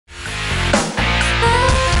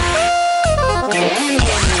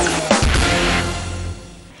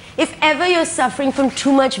ever you're suffering from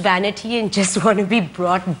too much vanity and just want to be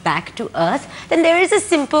brought back to earth, then there is a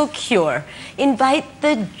simple cure. Invite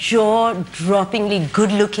the jaw-droppingly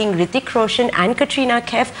good-looking Hrithik, Roshan and Katrina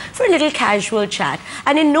Kaif for a little casual chat.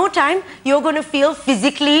 And in no time, you're going to feel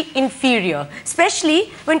physically inferior. Especially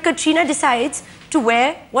when Katrina decides to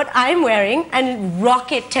wear what I'm wearing and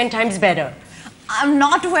rock it 10 times better. I'm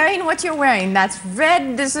not wearing what you're wearing. That's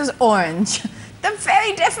red, this is orange. They're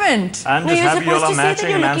very different. I'm just happy you all are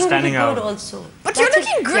matching and I'm standing out. Also. But you're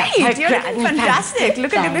looking great. Yeah, you're looking fantastic.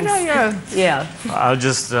 Look at how you're... Yeah. I'll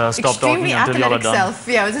just stop talking until you all are done. Self.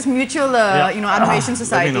 Yeah, it's this mutual, you know, admiration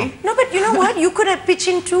society. No, but you know what? You could have pitched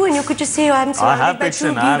in too and you could just say, oh, I'm surrounded by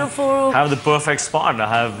two beautiful... I have the perfect spot.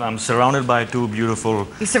 I'm surrounded by two beautiful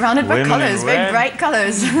You're surrounded by colors, very bright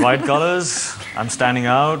colors. Bright colors. I'm standing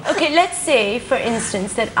out. Okay, let's say, for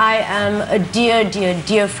instance, that I am a dear, dear,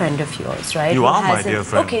 dear friend of yours, right? You are my dear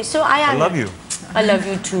friend. Okay, so I am... I love you. I love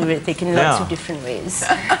you too, Hrithik, in lots of different ways.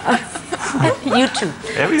 You too.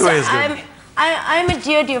 Every way is good. I'm a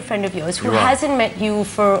dear, dear friend of yours who hasn't met you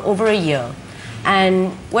for over a year.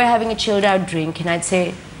 And we're having a chilled out drink, and I'd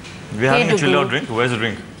say... We're having a chilled out drink? Where's the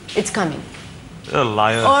drink? It's coming. You're a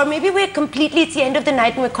liar. Or maybe we're completely... It's the end of the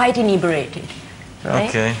night and we're quite inebriated. Right?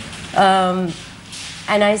 Okay.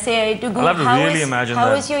 And I say, Duggu,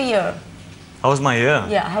 how was your year? How was my year?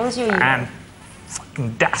 Yeah, how was your year?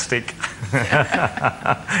 Fantastic.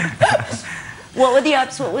 What were the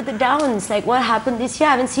ups, what were the downs? Like, what happened this year?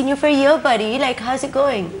 I haven't seen you for a year, buddy. Like, how's it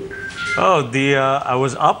going? Oh, I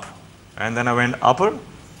was up, and then I went upper,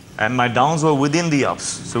 and my downs were within the ups,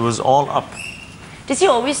 so it was all up. Does he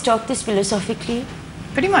always talk this philosophically?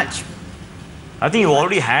 Pretty much. I think you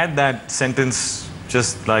already had that sentence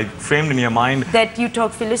just like framed in your mind. That you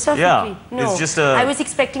talk philosophically? Yeah. No. It's just I was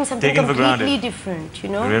expecting something completely different, you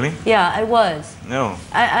know? Really? Yeah, I was. No.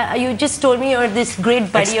 You just told me you're this great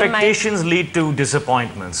buddy of mine. Expectations lead to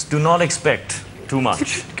disappointments. Do not expect too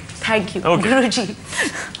much. Thank you, okay. Guruji.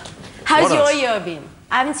 How's your year been?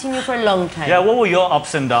 I haven't seen you for a long time. Yeah, what were your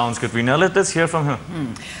ups and downs, Katrina? Let's hear from her.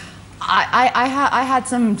 I had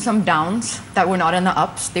some downs that were not in the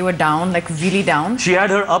ups. They were down, like really down. She had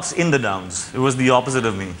her ups in the downs. It was the opposite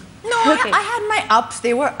of me. No, okay. I had my ups,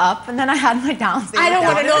 they were up, and then I had my downs. I don't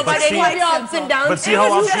want to know about any of your ups and downs. But see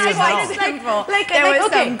how up she is now. There were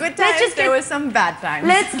some good times, there were some bad times.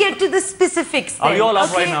 Let's get to the specifics then. Are we all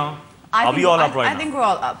up right now? Are we all up right now? I think we're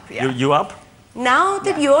all up, yeah. You up? Now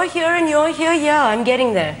that you're here and you're here, yeah, I'm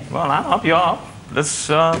getting there. Well, I'm up, you're up. Let's,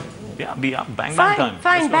 be up. Bang, bang time.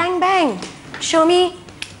 Fine, bang, bang. Show me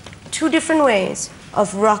two different ways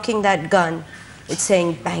of rocking that gun. It's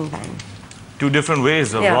saying bang, bang. Two different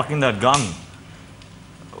ways of rocking that gun.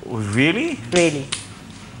 Really? Really.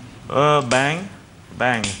 Bang,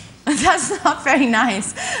 bang. That's not very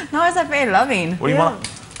nice. No, it's not very loving. What do you want?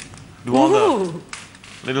 Do all the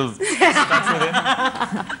little stunts with it?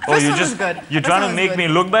 Oh, you're trying to make me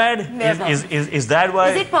look bad? Never. Is that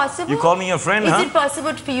why? Is it possible? You call me your friend, huh? Is it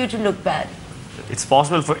possible for you to look bad? It's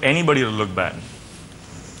possible for anybody to look bad.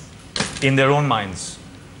 In their own minds.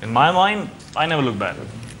 In my mind, I never look bad.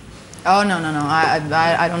 Oh, no.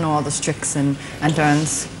 I don't know all those tricks and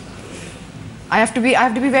turns. I have to be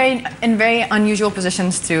in very unusual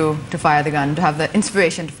positions to fire the gun, to have the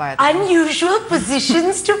inspiration to fire the gun. Unusual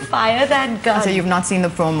positions to fire that gun? So you've not seen the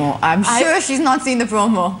promo. I'm sure she's not seen the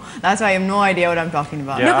promo. That's why I have no idea what I'm talking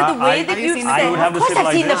about. Yeah, no, but the way that you said, of course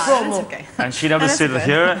I've seen the promo. Okay. And she'd have to sit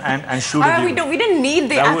here and shoot at you. We didn't need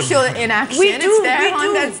the actual inaction.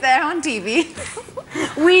 It's there on TV.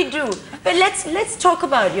 We do. But let's talk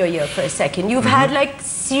about your year for a second. You've had like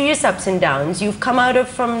serious ups and downs. You've come out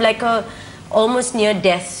from like a almost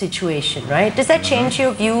near-death situation, right? Does that change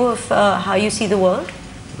your view of how you see the world?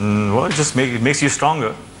 Well, it just makes you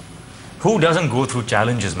stronger. Who doesn't go through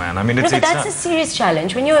challenges, man? I mean, but that's a serious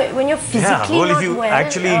challenge when you're physically if you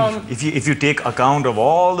actually, if you take account of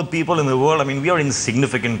all the people in the world, I mean, we are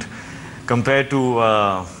insignificant compared to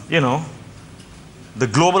you know, the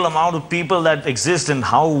global amount of people that exist and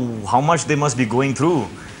how much they must be going through.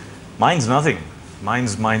 Mine's nothing.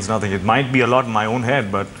 Mine's nothing. It might be a lot in my own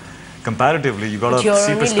head, but comparatively, you got to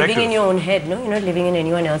see perspective. You're only living in your own head, no? You're not living in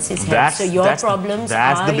anyone else's head. So your problems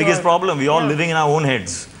That's the biggest problem. We're all living in our own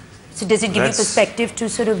heads. So does it give you perspective to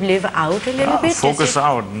sort of live out a little bit? Focus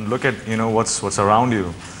out and look at, you know, what's around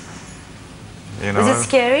you. You know. Is it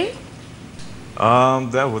scary?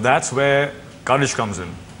 That's where courage comes in.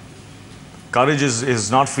 Courage is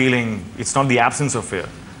not feeling, it's not the absence of fear.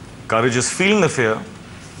 Courage is feeling the fear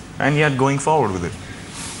and yet going forward with it.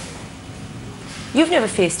 You've never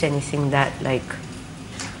faced anything that, like,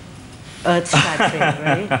 earth-shattering,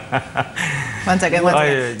 right? One second.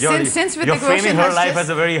 Since you're framing her life as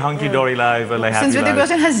a very hunky-dory life, like happy since Hrithik life.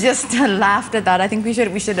 Roshan has just laughed at that, I think we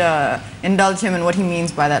should indulge him in what he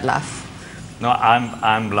means by that laugh. No,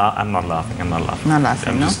 I'm not laughing. I'm not laughing. Not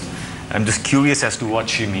laughing. I'm just curious as to what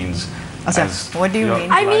she means. Okay. What do you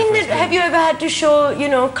mean? I mean, have you ever had to show, you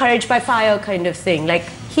know, courage by fire kind of thing? Like,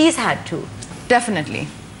 he's had to. Definitely.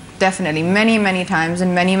 Definitely. Many, many times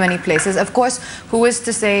in many, many places. Of course, who is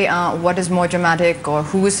to say what is more dramatic or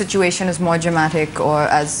whose situation is more dramatic, or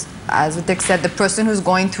as Hrithik said, the person who's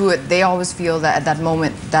going through it, they always feel that at that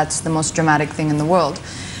moment that's the most dramatic thing in the world.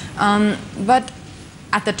 But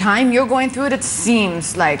at the time you're going through it, it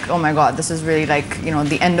seems like, oh my God, this is really like, you know,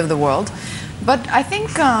 the end of the world. But I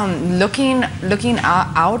think looking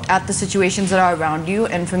out at the situations that are around you,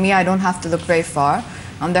 and for me, I don't have to look very far.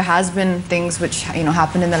 There has been things which, you know,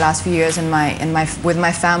 happened in the last few years with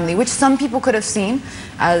my family, which some people could have seen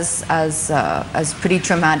as pretty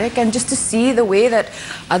traumatic, and just to see the way that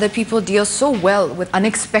other people deal so well with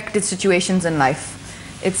unexpected situations in life,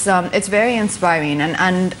 it's very inspiring.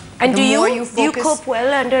 And do you cope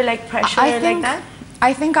well under like pressure like that?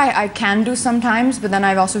 I think I can do sometimes, but then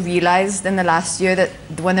I've also realized in the last year that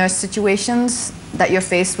when there are situations that you're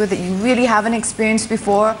faced with that you really haven't experienced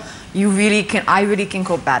before, I really can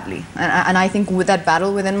cope badly. And I think with that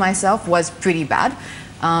battle within myself was pretty bad.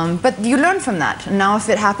 But you learn from that. And now if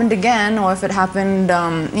it happened again, or if it happened,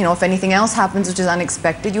 you know, if anything else happens which is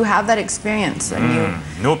unexpected, you have that experience. And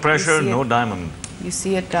no pressure, no diamond. You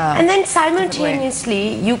see it. And then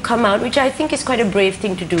simultaneously, you come out, which I think is quite a brave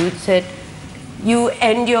thing to do. It's that you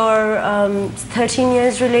end your 13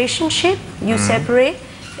 years relationship, you separate.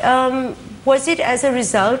 Was it as a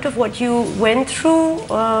result of what you went through,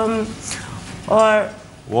 or?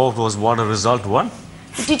 What was a result? What?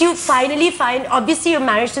 Did you finally find? Obviously, your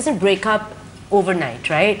marriage doesn't break up overnight,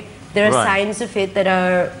 right? There are signs of it that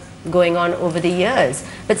are going on over the years.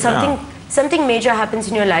 But something major happens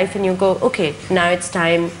in your life, and you go, okay, now it's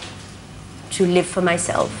time to live for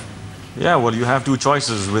myself. Yeah, well, you have two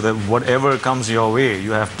choices. With whatever comes your way,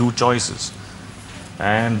 you have two choices.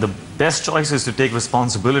 And the best choice is to take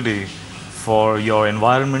responsibility for your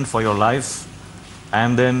environment, for your life,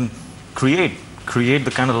 and then create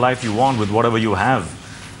the kind of life you want with whatever you have.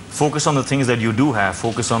 Focus on the things that you do have.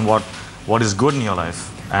 Focus on what is good in your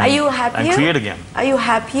life. And, are you happier? And create again. Are you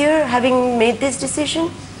happier having made this decision?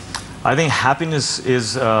 I think happiness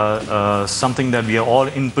is something that we are all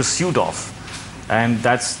in pursuit of. And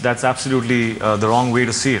that's absolutely the wrong way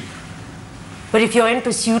to see it. But if you're in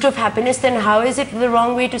pursuit of happiness, then how is it the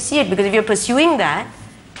wrong way to see it? Because if you're pursuing that,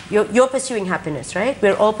 you're pursuing happiness, right?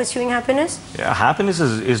 We're all pursuing happiness? Yeah, happiness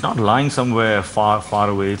is not lying somewhere far, far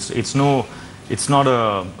away. It's not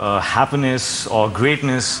a happiness or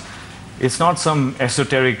greatness. It's not some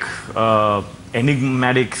esoteric,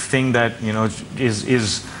 enigmatic thing that, you know,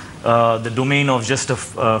 is the domain of just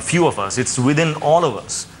a few of us. It's within all of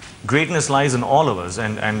us. Greatness lies in all of us,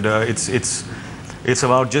 and it's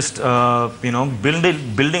about just you know,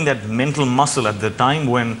 building that mental muscle at the time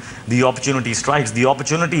when the opportunity strikes. The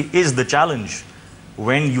opportunity is the challenge.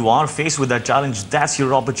 When you are faced with that challenge, that's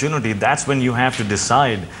your opportunity. That's when you have to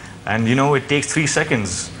decide, and you know, it takes 3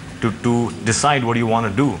 seconds to decide what you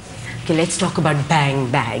want to do. Okay, let's talk about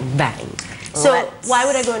Bang Bang Bang. So why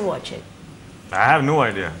would I go and watch it? I have no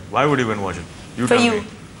idea. Why would you even watch it? You tell me.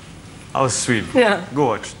 Oh, sweet. Yeah. Go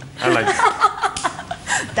watch. I like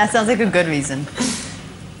it. That sounds like a good reason.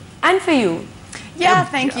 And for you? Yeah,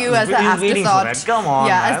 thank you. As the afterthought. Come on,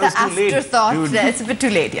 yeah, man. as the afterthought. It's a bit too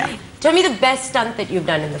late, yeah. Tell me the best stunt that you've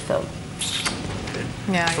done in the film.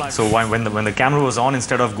 Yeah. So when the camera was on,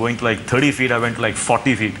 instead of going to like 30 feet, I went to like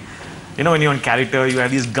 40 feet. You know, when you're in character, you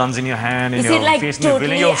have these guns in your hand and you're facing the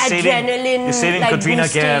villain. You're saving like Katrina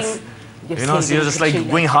boosting. Kaif. You know, so you're just like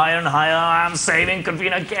going higher and higher. I'm saving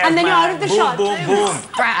Katrina Kaif. And then you're out of the shot. Boom, boom.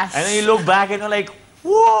 And then you look back and you're like,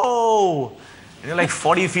 whoa! And you're like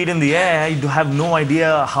 40 feet in the air. You have no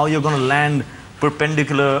idea how you're going to land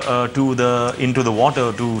perpendicular into the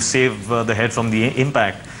water to save the head from the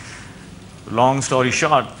impact. Long story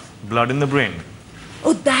short, blood in the brain.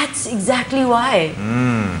 Oh, that's exactly why.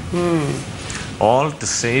 All to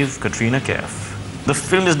save Katrina Kaif. The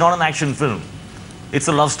film is not an action film. It's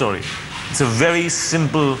a love story. It's a very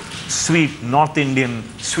simple, sweet, North Indian,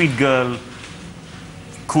 sweet girl,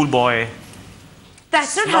 cool boy.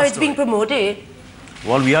 That's not how it's being promoted.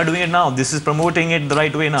 Well, we are doing it now. This is promoting it the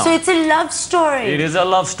right way now. So it's a love story. It is a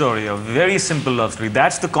love story, a very simple love story.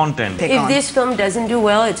 That's the content. If this film doesn't do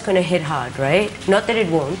well, it's going to hit hard, right? Not that it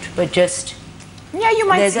won't, but just... Yeah, you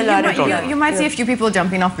might see a few people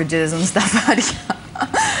jumping off bridges and stuff.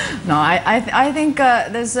 No, I think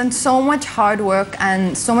there's been so much hard work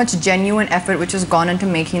and so much genuine effort which has gone into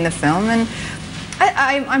making the film, and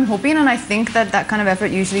I'm hoping and I think that that kind of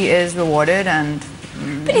effort usually is rewarded. And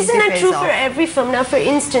but isn't that true for every film? Now, for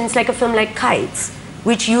instance, like a film like Kites,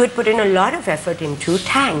 which you had put in a lot of effort into,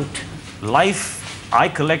 tanked. Life, I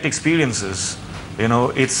collect experiences. You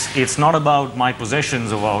know, it's not about my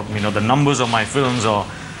possessions, about, you know, the numbers of my films, or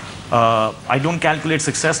I don't calculate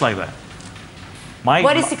success like that.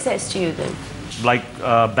 What is success to you then? Like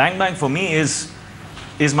Bang Bang for me is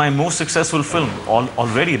my most successful film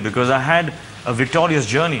already, because I had a victorious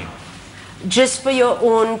journey. Just for your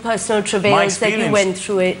own personal travails that you went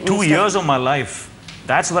through it. 2 years of my life.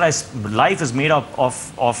 That's what life is made up of.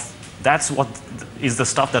 That's what is the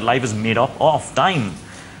stuff that life is made up of. Time.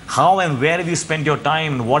 How and where have you spent your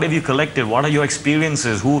time? What have you collected? What are your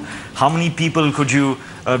experiences? How many people did you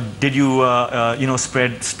you know,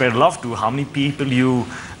 spread love to? How many people you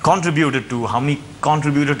contributed to? How many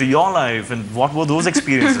contributed to your life? And what were those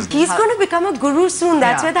experiences? He's going to become a guru soon.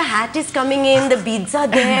 That's where the hat is coming in. The beads are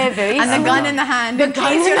there. Very and the gun in the hand. The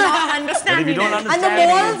gun you're not understanding. And the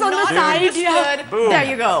walls on the side. Yeah. There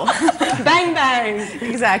you go. Bang bang.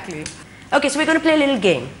 Exactly. Okay, so we're going to play a little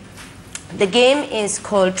game. The game is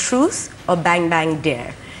called Truth or Bang Bang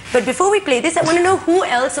Dare. But before we play this, I want to know who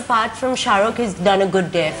else apart from Shah Rukh has done a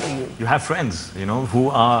good dare for you. You have friends, you know, who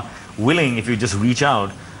are willing, if you just reach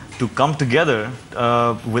out, to come together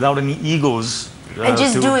without any egos. And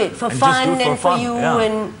just do it for fun and for you. Yeah.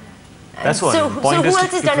 And that's what. So who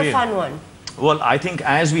else has done a fun one? Well, I think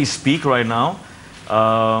as we speak right now,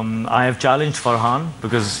 I have challenged Farhan,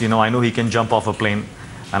 because, you know, I know he can jump off a plane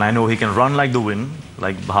and I know he can run like the wind,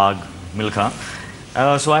 like Bhag, Milkha.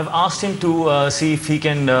 So I've asked him to see if he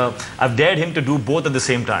can, I've dared him to do both at the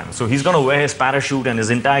same time. So he's going to wear his parachute and his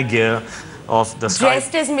entire gear of the sky.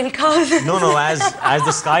 Dressed as Milkha? No, as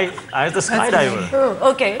the skydiver.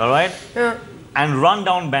 Oh, okay. All right? And run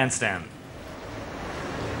down bandstand.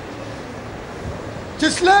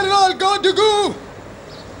 Just let it all go, Duggu!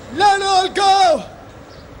 Let it all go!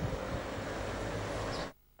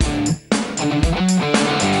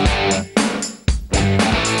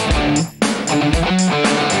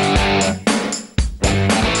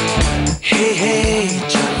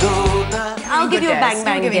 I'll give you a bang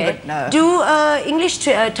bang dare. Do English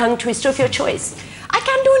tongue twister of your choice. I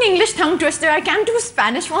can do an English tongue twister. I can do a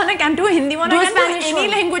Spanish one. I can do a Hindi one. I can do any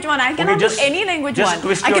language one. I can do any language one. Just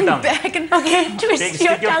twist your tongue. Okay, twist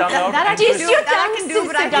your tongue. That I can do,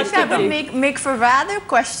 but I think that would make for rather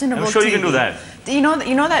questionable. I'm sure you can do that. You know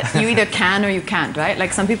that you either can or you can't, right?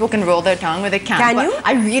 Like some people can roll their tongue or they can't. Can you?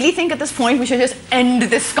 I really think at this point we should just end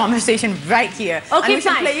this conversation right here. Okay, and we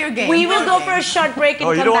should play your game. We will go for a short break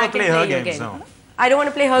and come back and play your game. Games, no. I don't want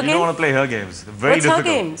to play her games? You don't want to play her games. Very What's difficult.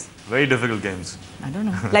 her games? Very difficult games. I don't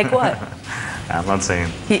know. Like what? I'm not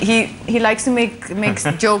saying. He likes to make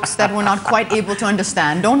jokes that we're not quite able to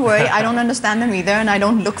understand. Don't worry, I don't understand them either, and I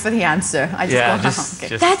don't look for the answer. I just go,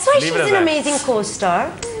 okay. That's why she's an amazing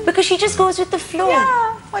co-star, because she just goes with the flow.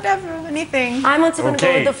 Yeah, whatever, anything. I'm also going to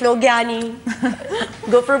go with the flow, Gyani.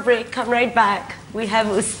 Go for a break, come right back. We have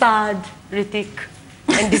Ustad, Hrithik,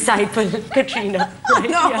 and disciple, Katrina. Right,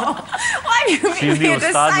 no. Why do you make me a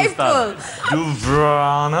disciple?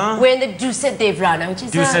 Devrana. We're in the Duset Devrana, which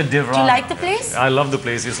is Duset Devrana. Do you like the place? I love the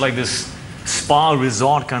place. It's like this spa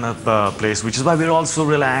resort kind of place, which is why we're all so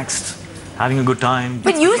relaxed, having a good time.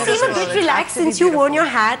 But you seem a bit relaxed since you wore your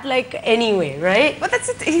hat like anyway, right? But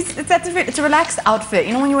it's a relaxed outfit.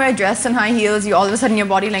 You know, when you wear a dress and high heels, you all of a sudden your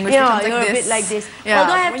body language becomes like you're this. a bit like this. Yeah.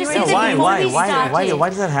 Although I have to say that why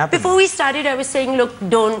does that happen? Before we started, I was saying, look,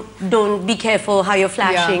 don't be careful how you're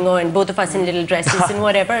flashing, and both of us in little dresses and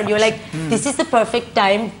whatever. And you're like, this is the perfect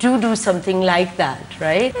time to do something like that,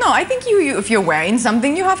 right? No, I think you if you're wearing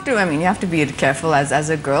something, you have to. I mean, you have to be careful as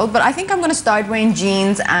a girl. But I think I'm going to start wearing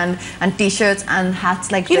jeans and t-shirts and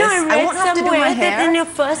hats like this. You know, I read won't have to do my hair. that in your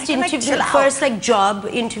first interview, job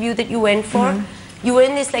interview that you went for, you were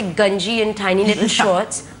in this like gunji and tiny little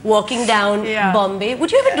shorts, walking down Bombay.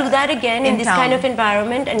 Would you ever do that again in this kind of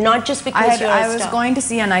environment, and not just because you're a star? I was going to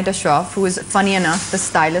see Anita Shroff, who is, funny enough, the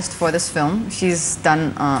stylist for this film. She's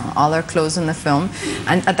done all her clothes in the film,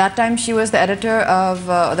 and at that time she was the editor of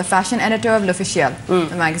the fashion editor of L'Officiel,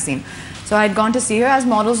 the magazine. So I'd gone to see her, as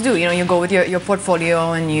models do. You know, you go with your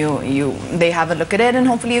portfolio and they have a look at it, and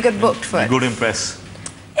hopefully you get booked for it. Good impress.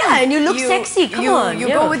 Yeah, and you look sexy. Come on. You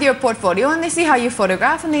go with your portfolio, and they see how you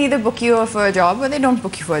photograph, and they either book you for a job or they don't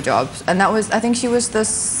book you for a job. And that was, I think she was the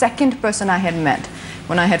second person I had met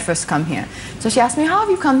when I had first come here. So she asked me, how have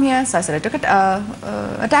you come here? So I said, I took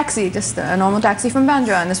a taxi, just a normal taxi from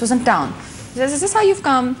Bandra, and this was in town. She says, is this how you've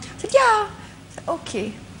come? I said, yeah. I said,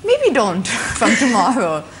 okay. maybe don't from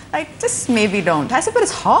tomorrow. Like, just maybe don't. I said, but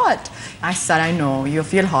it's hot. I said, I know, you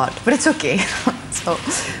feel hot, but it's okay. So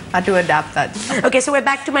I had to adapt that. Okay, so we're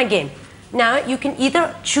back to my game. Now, you can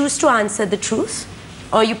either choose to answer the truth,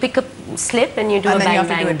 or you pick a slip and you do a bang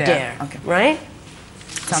bang dare. Okay. Right?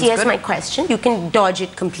 So here's my question. You can dodge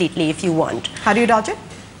it completely if you want. How do you dodge it?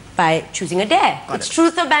 By choosing a dare. It's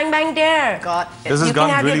truth or bang bang dare. Got it. Does this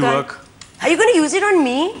gun really work? Are you going to use it on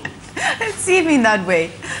me? See me in that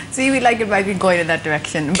way. See, we like it might be going in that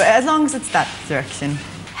direction. But as long as it's that direction.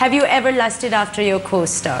 Have you ever lusted after your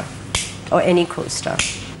co-star? Or any co-star?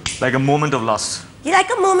 Like a moment of lust. Like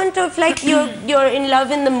a moment of like you're in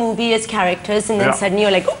love in the movie as characters and then suddenly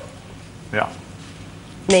you're like, oh. Yeah.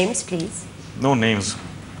 Names, please. No names.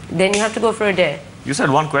 Then you have to go for a dare. You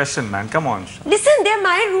said one question, man. Come on. Listen, they're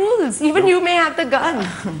my rules. Even you may have the gun.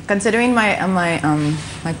 Considering my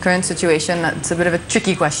current situation, it's a bit of a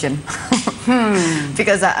tricky question.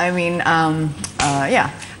 Because I mean,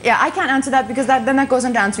 yeah, I can't answer that because then that goes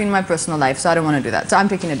into answering my personal life. So I don't want to do that. So I'm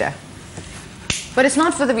picking a dare. But it's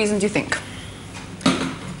not for the reasons you think.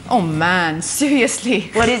 Oh man, seriously.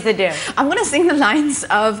 What is the dare? I'm going to sing the lines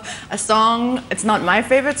of a song. It's not my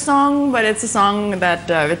favorite song, but it's a song that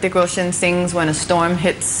Hrithik Roshan sings when a storm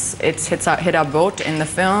hit our boat in the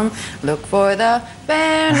film. Look for the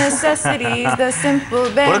bare necessities, the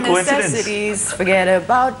simple bare necessities. Forget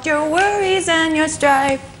about your worries and your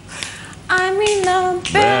strife. I mean the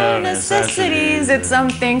bare necessities. It's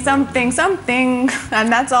something, something, something.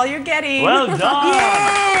 And that's all you're getting. Well done.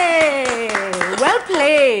 Yay! Well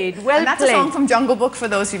played. Well and that's played. a song from Jungle Book for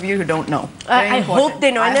those of you who don't know. I hope they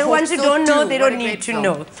know. And the ones who don't know, they don't need to film.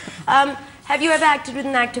 know. Have you ever acted with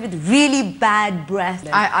an actor with really bad breath?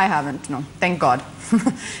 I haven't, no. Thank God.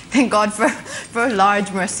 Thank God for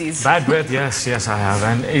large mercies. Bad breath, yes, I have.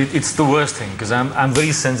 And it's the worst thing because I'm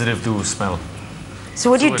very sensitive to smell. So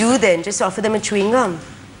what do you do then? Just offer them a chewing gum?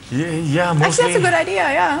 Yeah, mostly. Actually, that's a good idea,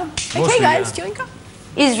 yeah. Like, hey guys, chewing gum.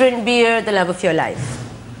 Is beer the love of your life?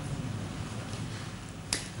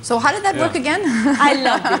 So how did that work again? I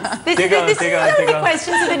love this. This is the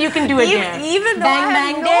question so that you can do it Even though I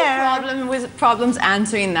have no problems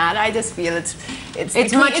answering that, I just feel it's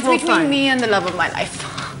between me and the love of my life.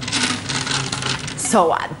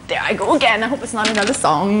 So there I go again. I hope it's not another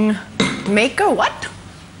song. Make a what?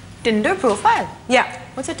 Tinder profile? Yeah.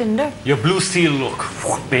 What's a Tinder? Your blue steel look,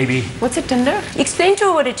 baby. What's a Tinder? Explain to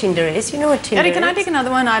her what a Tinder is. You know what Tinder is? Can I take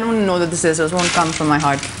another one? I don't know that this is. It won't come from my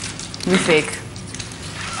heart. Be fake.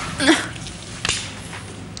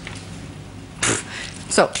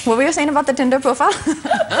 So, what were you saying about the Tinder profile?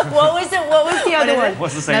 What was the other one?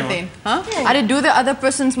 What's the second Nothing. Huh? I did do the other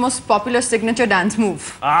person's most popular signature dance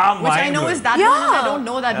move. Which I know is that one and I don't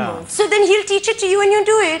know that move. So then he'll teach it to you and you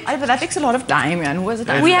do it. But that takes a lot of time, man. Who has the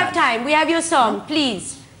time? We have time. We have your song,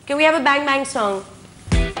 please. Can we have a bang bang song?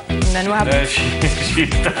 And then what happens?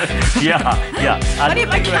 Yeah. But if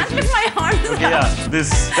I can't lift my arms up. Yeah,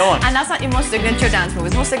 this, go on. And that's not your most signature dance move.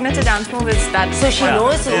 His most signature dance move is that. So she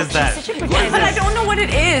knows it. Is that? She's such a pretender. But I don't know what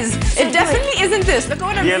it is. It definitely isn't this. Look at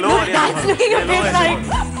what I'm doing. That's looking a bit like...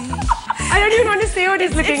 I don't even want to say what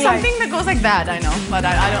it's looking like. It's something that goes like that, I know. But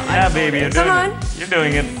I don't Yeah, baby, you're doing it. You're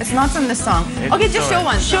doing it. It's not from this song. Okay, just show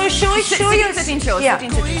one. Show your... Sitting show. Yeah.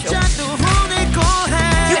 Sitting show.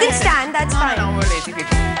 You can stand, that's fine. No, we're lazy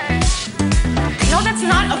people. No, that's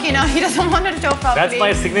not. Okay, now he doesn't want to show properly. That's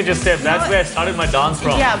my signature step. That's where I started my dance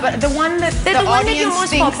from. Yeah, but the one that the audience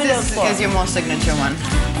thinks is your most signature one.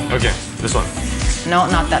 Okay, this one. No,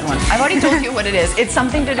 not that one. I've already told you what it is. It's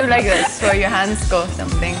something to do like this, where your hands go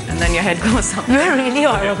something and then your head goes something. You're really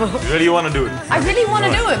horrible. You really want to do it? I really want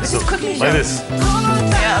to do it, but just quickly show. Like this.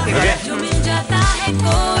 Yeah, okay, got it.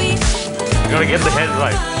 You gotta get the head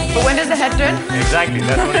right. But when does the head turn? Exactly,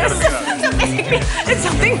 that's what you gotta figure out. So basically, it's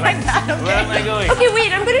something like that, okay? Where am I going? Okay,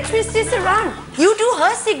 wait, I'm going to twist this around. You do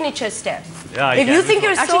her signature step. Yeah, if you think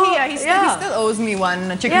you're Actually, he still owes me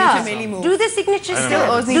one. A chickney chameli move. Do the signature step.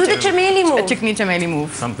 Still owes me do the chameli move. A chickney chameli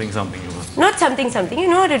move. Something. Not something. You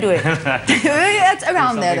know how to do it. It's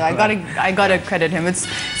around there, though. I gotta credit him. It's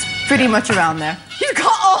pretty much around there. He's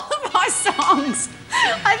got all of our songs.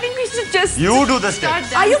 I think we should just... You do the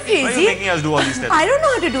steps. Are you crazy? Why are you making us do all these steps? I don't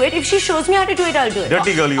know how to do it. If she shows me how to do it, I'll do it.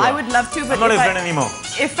 Dirty girl you are. I would love to, but I'm not a friend anymore.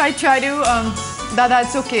 If I try to... Dada,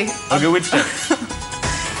 it's okay. Okay, which step?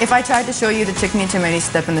 If I tried to show you the chickney chameli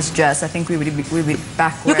step in this dress, I think we would be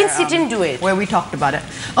back where... You can sit and do it. Where we talked about it.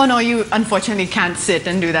 Oh, no, you unfortunately can't sit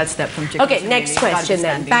and do that step from chickney chameli. Okay, next question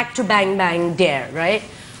then. Back to bang bang dare, right?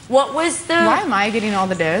 What was the... Why am I getting all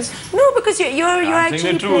the dares? No, because you're actually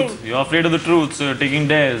saying the truth. You're afraid of the truth, so you're taking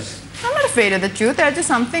dares. I'm not afraid of the truth. There are just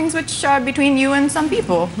some things which are between you and some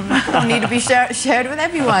people. Don't need to be shared with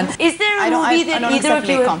everyone. Is there a movie that either of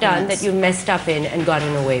you have done that you messed up in and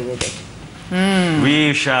gotten away with it?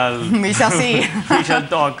 We shall see. We shall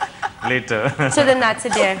talk later. So then that's a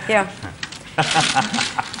dare, yeah.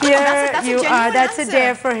 Here that's a you genuine are, that's a answer.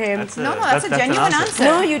 dare for him. That's a genuine answer.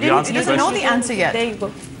 No, you didn't. He doesn't know the answer yet. There you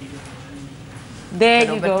go.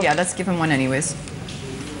 There you go. Yeah, let's give him one anyways.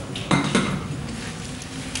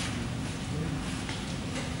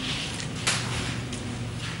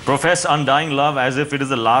 Profess undying love as if it is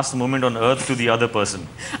the last moment on earth to the other person.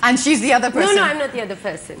 And she's the other person. No, I'm not the other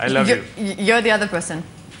person. I love you. You're the other person.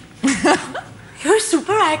 You're a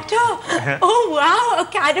super actor. Oh, wow.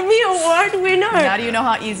 Academy Award winner. Now do you know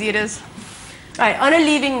how easy it is? Right, on a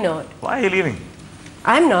leaving note. Why are you leaving?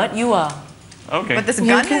 I'm not, you are. Okay. But this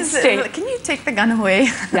gun can is... stay. Can you take the gun away?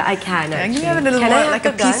 Yeah, I can actually. Can you have a little Can more, I have like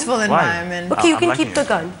the a gun? peaceful environment? Okay, you I'm can liking keep the it.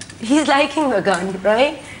 gun. He's liking the gun,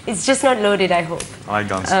 right? It's just not loaded, I hope. I like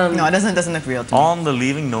guns. No, it doesn't look real to me. On the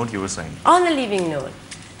leaving note, you were saying. On the leaving note,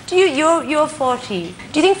 you're 40.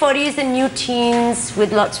 Do you think 40 is the new teens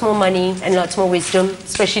with lots more money and lots more wisdom,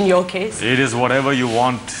 especially in your case? It is whatever you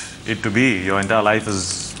want it to be. Your entire life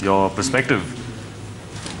is your perspective.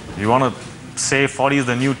 You want to say 40 is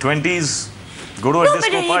the new 20s? Go to a No,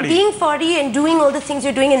 disco but party. being 40 and doing all the things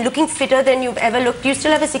you're doing and looking fitter than you've ever looked. Do you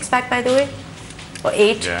still have a six-pack, by the way? Or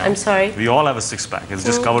 8, Yeah. I'm sorry. We all have a six-pack. It's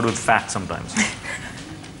just covered with fat sometimes.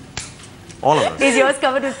 All of us. Is yours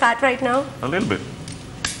covered with fat right now? A little bit.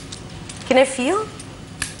 Can I feel?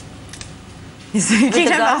 He's thinking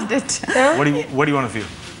the gun? about it. Yeah? What do you want to feel?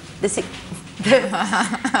 The six...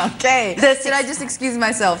 Okay. Should I just excuse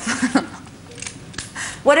myself?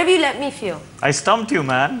 What have you let me feel? I stumped you,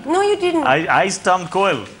 man. No, you didn't. I stumped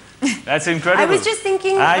Koel. That's incredible. I was just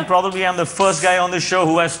thinking... I probably am the first guy on this show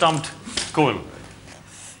who has stumped Koel.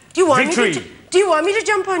 Do you want Victory. me to... Do you want me to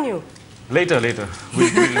jump on you? Later.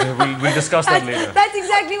 We'll discuss that later. That's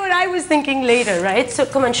exactly what I was thinking later, right? So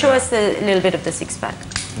come on, show us a little bit of the six-pack.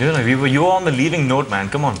 No, you were on the leaving note, man.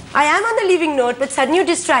 Come on. I am on the leaving note, but suddenly you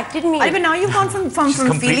distracted me. But now you've gone from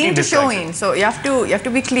completely feeling to distracted. showing. So you have to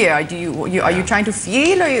be clear. Are you trying to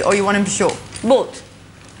feel or you want him to show? Both.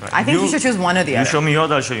 Right. I think you should choose one or the You other. show me yours,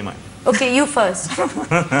 I'll show you mine. Okay, you first. What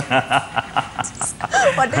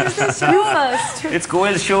is this? You first. It's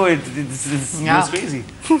Koel's show. It's Yeah. crazy.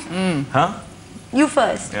 Huh? You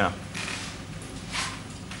first. Yeah.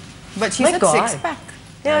 But she My said God. six-pack.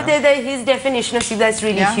 Yeah, his definition of sleep, that's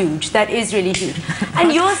really Yeah. huge. That is really huge.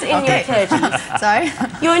 And yours in your 30s. Sorry?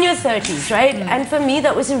 You're in your 30s, right? And for me,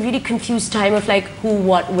 that was a really confused time of like who,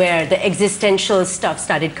 what, where. The existential stuff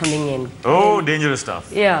started coming in. Oh, dangerous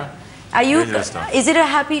stuff. Yeah. Are you, Dangerous stuff. is it a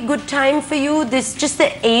happy, good time for you? This, just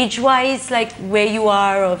the age-wise, like where you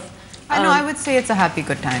are of... I know, I would say it's a happy,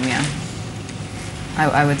 good time, yeah.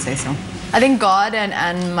 I would say so. I think God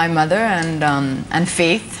and my mother and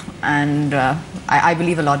faith, and I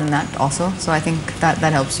believe a lot in that also. So I think that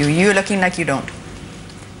helps you. You're looking like you don't.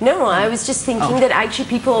 No, I was just thinking that actually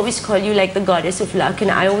people always call you like the goddess of luck,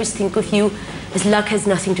 and I always think of you as luck has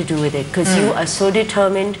nothing to do with it, because you are so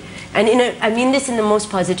determined, and I mean this in the most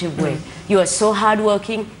positive way. You are so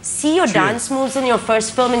hardworking. See your dance moves in your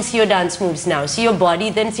first film and see your dance moves now. See your body,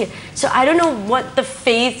 then see... So I don't know what the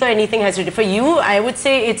faith or anything has to do. For you, I would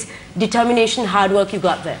say it's determination, hard work you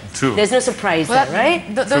got there. True. There's no surprise there,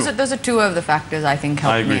 right? Those are two of the factors I think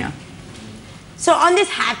helped I agree. me. Yeah. So on this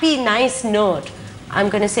happy, nice note, I'm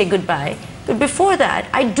going to say goodbye. But before that,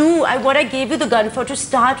 what I gave you the gun for to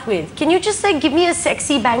start with, can you just like give me a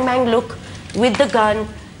sexy bang bang look with the gun,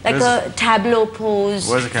 like a tableau pose?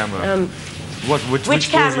 Where's the camera? Which Which pose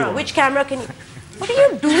you camera? want? Which camera can you... What are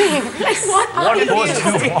you doing? Like what are What you pose do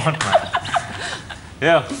doing? you want, man?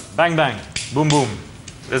 Yeah, bang bang, boom boom.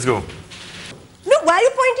 Let's go. Look, why are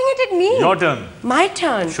you pointing it at me? Your turn. My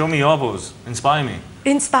turn. Show me your pose. Inspire me.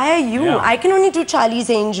 Inspire you. Yeah. I can only do Charlie's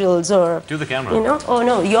Angels or... To the camera. You know? Oh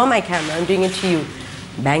no, you're my camera. I'm doing it to you.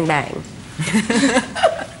 Bang bang.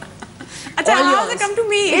 How does it come to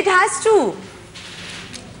me? It has to.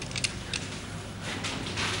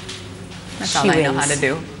 That's all I know how to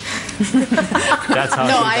do. That's how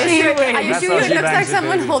No, she I bangs. assure That's you how it she looks like bangs it,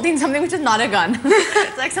 someone baby. holding something which is not a gun.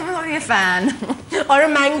 It's like someone holding a fan. Or a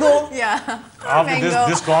mango. Yeah. After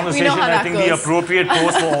this conversation, how I that think the goes. appropriate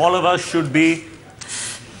pose for all of us should be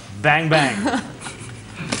bang bang.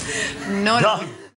 No, no. Done.